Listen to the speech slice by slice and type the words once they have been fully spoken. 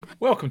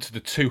Welcome to the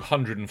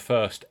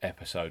 201st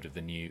episode of the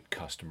New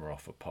Customer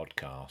Offer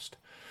podcast.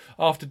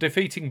 After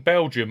defeating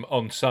Belgium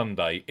on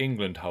Sunday,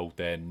 England hold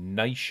their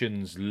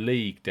Nations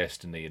League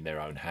destiny in their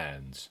own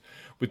hands.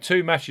 With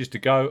 2 matches to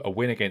go, a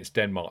win against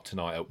Denmark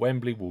tonight at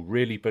Wembley will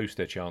really boost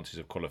their chances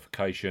of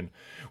qualification,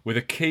 with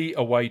a key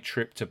away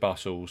trip to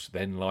Brussels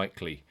then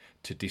likely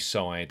to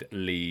decide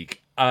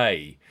League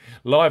A.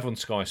 Live on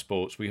Sky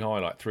Sports, we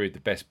highlight 3 of the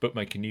best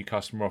bookmaking new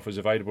customer offers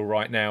available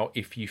right now.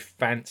 If you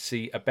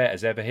fancy a bet,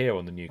 as ever here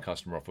on the New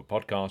Customer Offer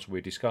podcast, we're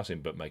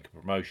discussing bookmaker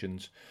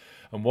promotions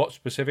and what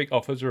specific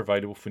offers are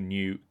available for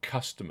new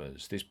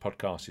customers. This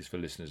podcast is for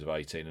listeners of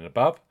 18 and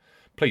above.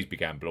 Please be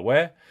gamble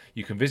aware.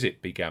 You can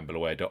visit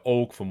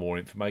begambleaware.org for more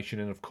information,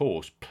 and of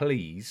course,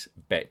 please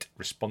bet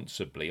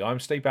responsibly. I'm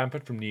Steve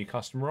Bamford from New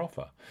Customer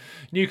Offer.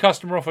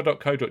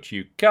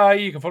 newcustomeroffer.co.uk.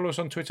 You can follow us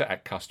on Twitter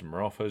at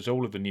Customer Offers.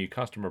 All of the new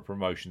customer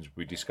promotions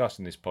we discuss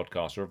in this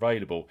podcast are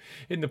available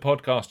in the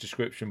podcast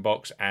description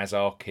box, as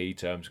are key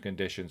terms and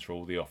conditions for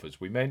all the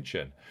offers we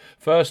mention.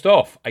 First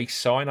off, a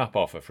sign-up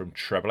offer from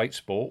Treble 8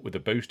 Sport with the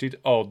boosted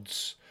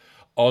odds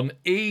on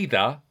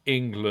either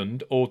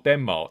England or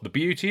Denmark. The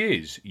beauty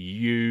is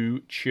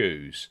you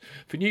choose.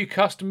 For new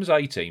customers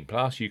 18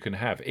 plus, you can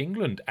have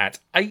England at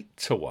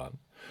 8-1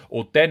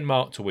 or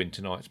Denmark to win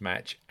tonight's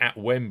match at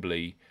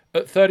Wembley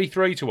at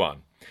 33-1.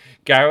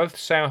 Gareth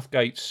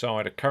Southgate's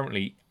side are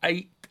currently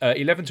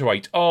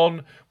 11-8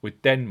 on,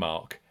 with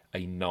Denmark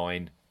a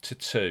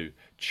 9-2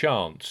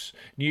 chance.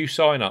 New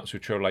sign-ups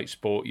with Treble 8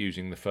 Sport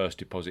using the first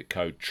deposit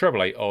code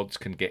Treble8 Odds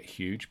can get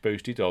huge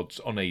boosted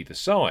odds on either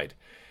side.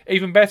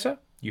 Even better,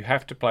 you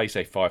have to place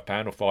a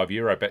 £5 or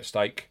 €5 bet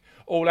stake,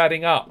 all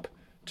adding up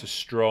to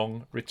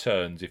strong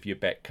returns if your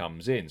bet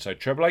comes in. So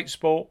Treble 8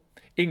 Sport,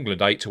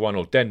 England 8-1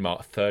 or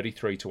Denmark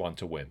 33-1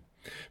 to win.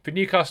 For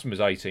new customers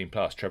 18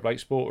 plus, Treble 8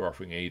 Sport are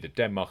offering either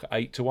Denmark at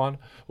 8-1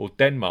 or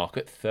Denmark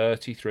at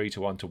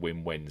 33-1 to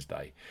win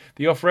Wednesday.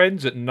 The offer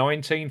ends at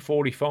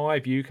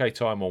 19:45 UK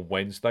time on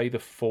Wednesday, the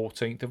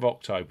 14th of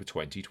October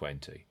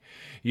 2020.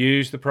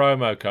 Use the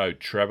promo code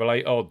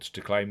Treble8 Odds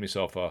to claim this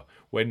offer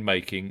when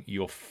making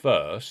your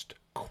first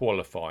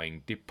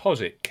qualifying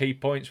deposit. Key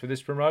points for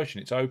this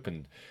promotion: it's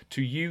open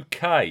to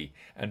UK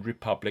and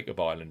Republic of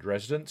Ireland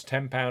residents.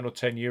 £10 or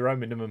 €10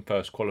 minimum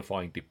first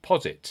qualifying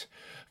deposit.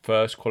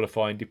 First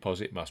qualifying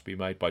deposit must be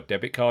made by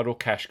debit card or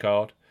cash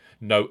card.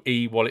 No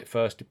e-wallet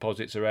first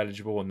deposits are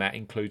eligible, and that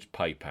includes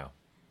PayPal.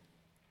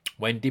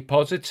 When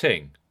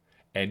depositing,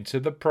 enter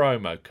the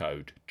promo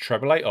code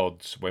Treble8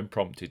 Odds when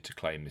prompted to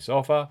claim this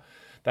offer.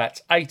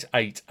 That's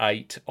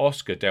 888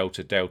 Oscar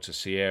Delta Delta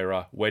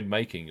Sierra when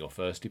making your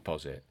first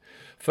deposit.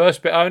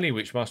 First bet only,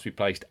 which must be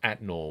placed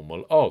at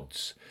normal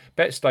odds.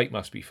 Bet stake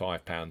must be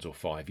 £5 or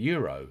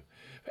 €5.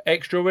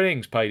 Extra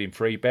winnings paid in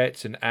free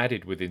bets and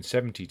added within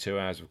 72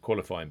 hours of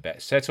qualifying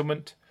bet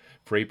settlement.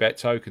 Free bet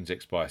tokens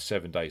expire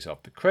 7 days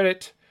after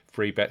credit.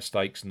 Free bet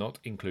stakes not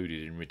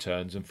included in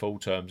returns, and full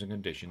terms and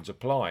conditions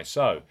apply.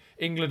 So,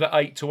 England at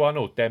 8-1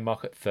 or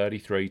Denmark at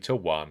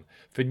 33-1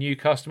 for new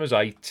customers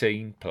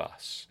 18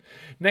 plus.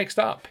 Next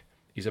up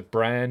is a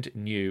brand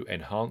new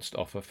enhanced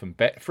offer from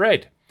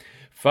Betfred.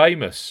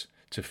 Famous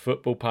to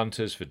football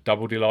punters for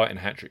double delight and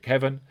hat-trick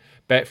heaven,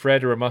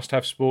 Betfred are a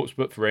must-have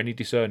sportsbook for any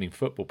discerning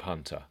football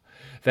punter.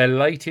 Their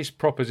latest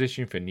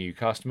proposition for new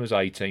customers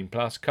 18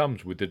 plus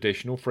comes with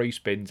additional free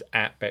spins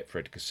at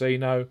Betfred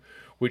Casino,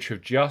 which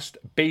have just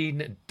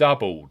been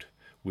doubled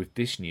with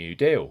this new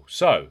deal.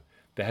 So,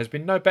 there has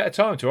been no better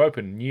time to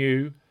open a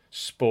new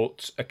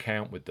sports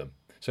account with them.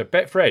 So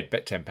Betfred,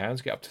 bet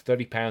 £10, get up to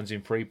 £30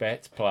 in free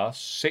bets plus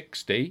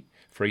 60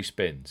 free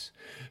spins.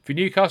 For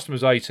new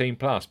customers 18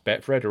 plus,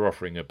 Betfred are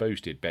offering a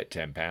boosted bet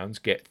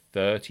 £10, get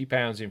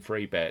 £30 in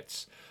free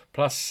bets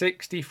plus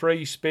 60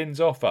 free spins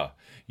offer.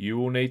 You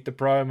will need the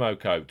promo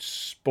code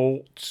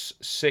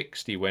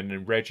SPORTS60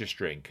 when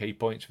registering. Key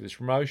points for this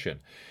promotion: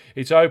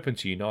 it's open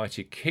to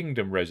United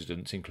Kingdom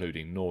residents,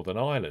 including Northern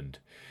Ireland.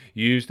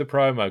 Use the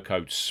promo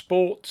code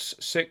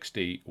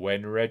SPORTS60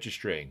 when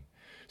registering.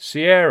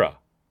 Sierra,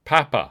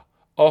 Papa,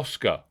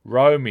 Oscar,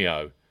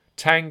 Romeo,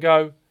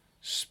 Tango,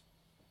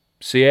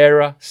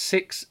 Sierra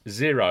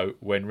 60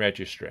 when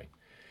registering.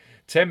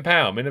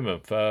 £10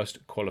 minimum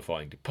first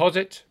qualifying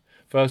deposit.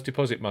 First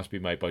deposit must be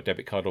made by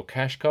debit card or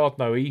cash card.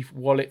 No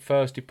e-wallet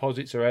first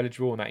deposits are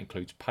eligible, and that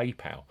includes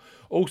PayPal.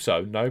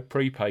 Also, no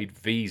prepaid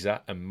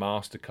Visa and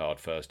MasterCard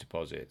first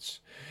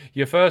deposits.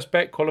 Your first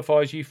bet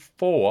qualifies you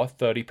for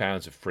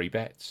 £30 of free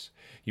bets.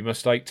 You must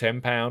stake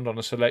 £10 on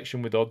a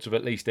selection with odds of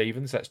at least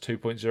evens, that's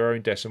 2.0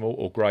 in decimal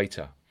or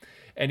greater.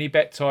 Any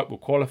bet type will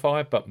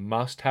qualify, but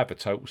must have a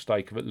total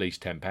stake of at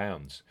least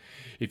 £10.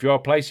 If you are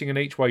placing an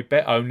each-way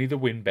bet, only the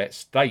win bet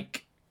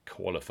stake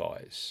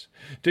qualifies.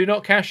 Do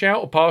not cash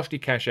out or partially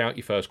cash out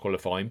your first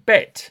qualifying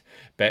bet.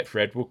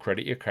 Betfred will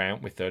credit your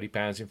account with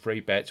 £30 in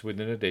free bets with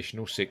an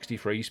additional 60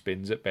 free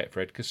spins at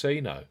Betfred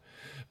Casino.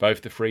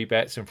 Both the free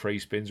bets and free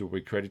spins will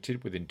be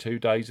credited within 2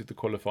 days of the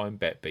qualifying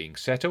bet being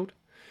settled.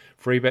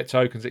 Free bet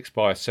tokens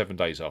expire 7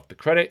 days after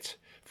credit.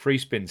 Free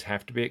spins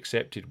have to be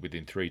accepted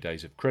within 3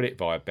 days of credit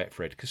via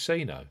Betfred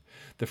Casino.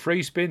 The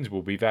free spins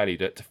will be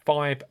valued at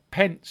 5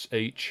 pence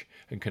each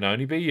and can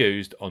only be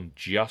used on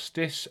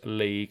Justice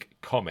League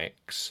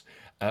comics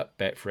at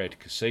Betfred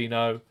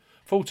Casino.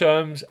 Full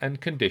terms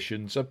and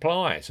conditions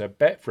apply. So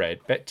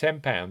Betfred, bet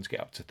 £10, get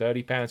up to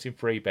 £30 in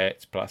free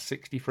bets plus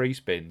 60 free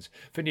spins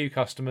for new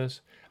customers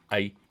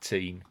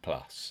 18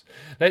 plus.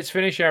 Let's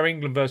finish our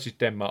England versus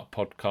Denmark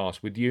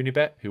podcast with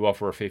Unibet, who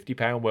offer a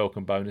 £50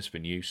 welcome bonus for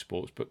new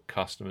sportsbook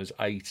customers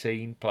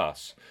 18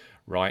 plus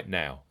right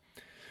now.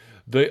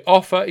 The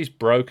offer is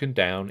broken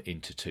down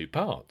into 2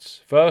 parts.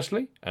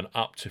 Firstly, an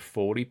up to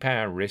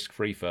 £40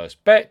 risk-free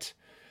first bet,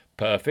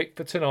 perfect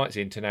for tonight's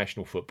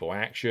international football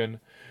action,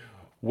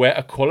 where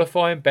a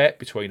qualifying bet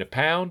between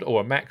 £1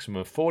 or a maximum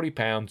of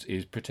 £40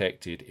 is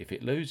protected if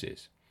it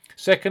loses.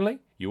 Secondly,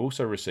 you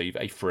also receive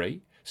a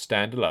free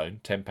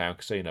standalone £10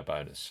 casino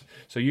bonus.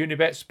 So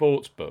Unibet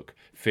Sportsbook,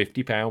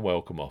 £50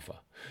 welcome offer.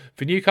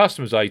 For new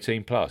customers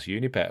 18 plus,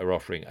 Unibet are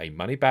offering a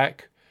money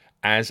back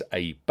as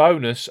a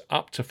bonus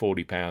up to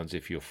 £40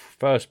 if your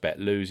first bet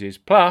loses,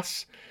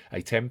 plus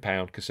a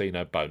 £10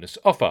 casino bonus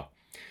offer.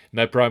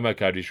 No promo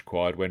code is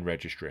required when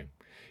registering.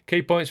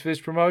 Key points for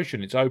this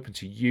promotion: it's open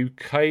to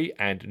UK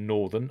and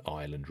Northern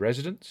Ireland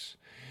residents.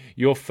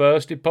 Your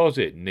first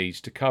deposit needs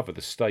to cover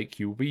the stake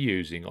you will be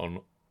using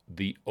on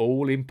the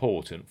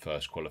all-important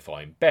first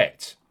qualifying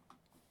bet.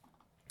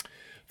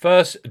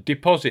 First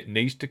deposit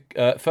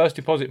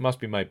must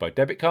be made by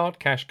debit card,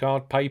 cash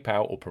card,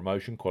 PayPal or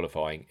promotion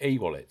qualifying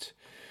e-wallet.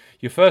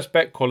 Your first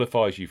bet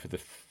qualifies you for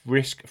the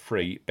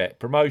risk-free bet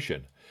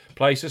promotion.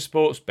 Place a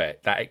sports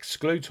bet that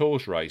excludes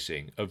horse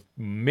racing of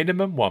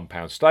minimum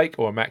 £1 stake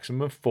or a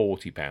maximum of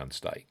 £40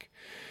 stake.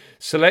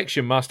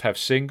 Selection must have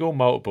single,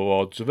 multiple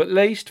odds of at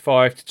least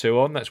 5 to 2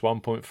 on, that's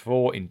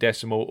 1.4 in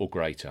decimal or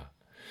greater.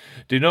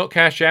 Do not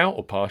cash out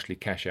or partially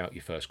cash out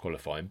your first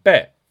qualifying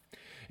bet.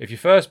 If your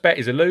first bet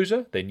is a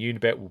loser, then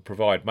Unibet will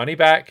provide money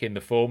back in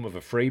the form of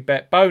a free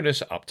bet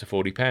bonus up to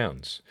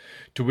 £40.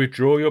 To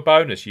withdraw your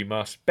bonus, you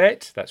must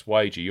bet, that's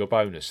wager, your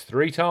bonus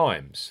 3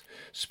 times.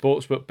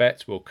 Sportsbook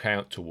bets will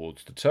count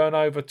towards the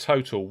turnover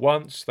total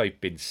once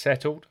they've been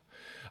settled.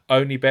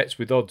 Only bets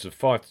with odds of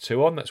 5 to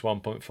 2 on, that's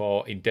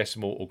 1.4 in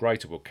decimal or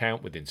greater, will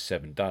count within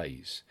 7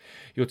 days.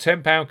 Your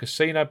 £10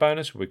 casino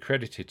bonus will be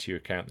credited to your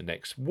account the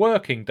next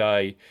working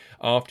day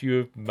after you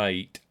have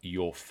made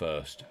your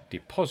first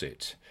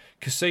deposit.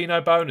 Casino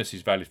bonus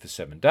is valid for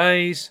 7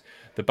 days.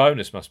 The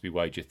bonus must be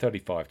wagered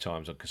 35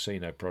 times on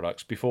casino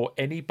products before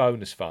any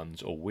bonus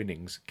funds or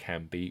winnings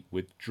can be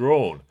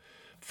withdrawn.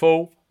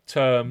 Full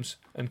terms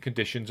and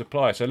conditions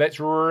apply. So let's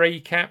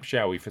recap,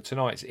 shall we, for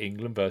tonight's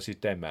England versus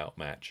Denmark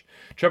match.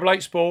 Treble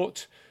 8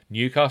 Sport,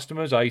 new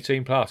customers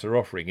 18 plus are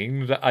offering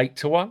England at 8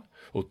 to 1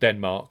 or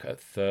Denmark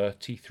at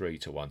 33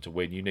 to 1 to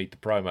win. You need the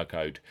promo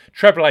code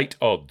Treble 8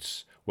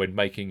 odds when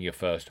making your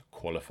first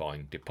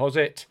qualifying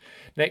deposit.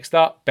 Next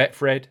up,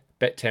 Betfred.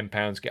 Bet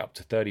 £10, get up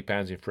to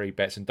 £30 in free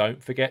bets, and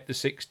don't forget the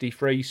 60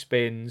 free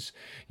spins.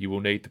 You will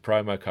need the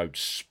promo code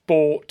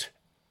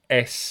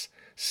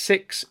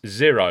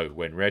SPORTS60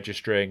 when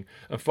registering.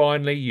 And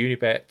finally,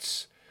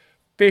 Unibet's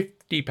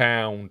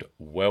 £50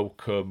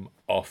 welcome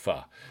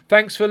offer.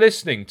 Thanks for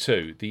listening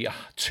to the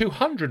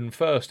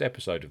 201st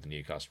episode of the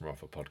New Customer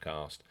Offer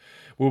podcast.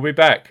 We'll be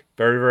back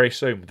very, very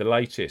soon with the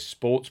latest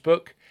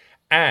sportsbook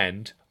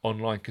and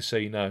online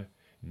casino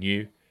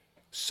new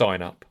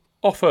sign-up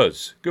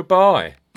offers. Goodbye.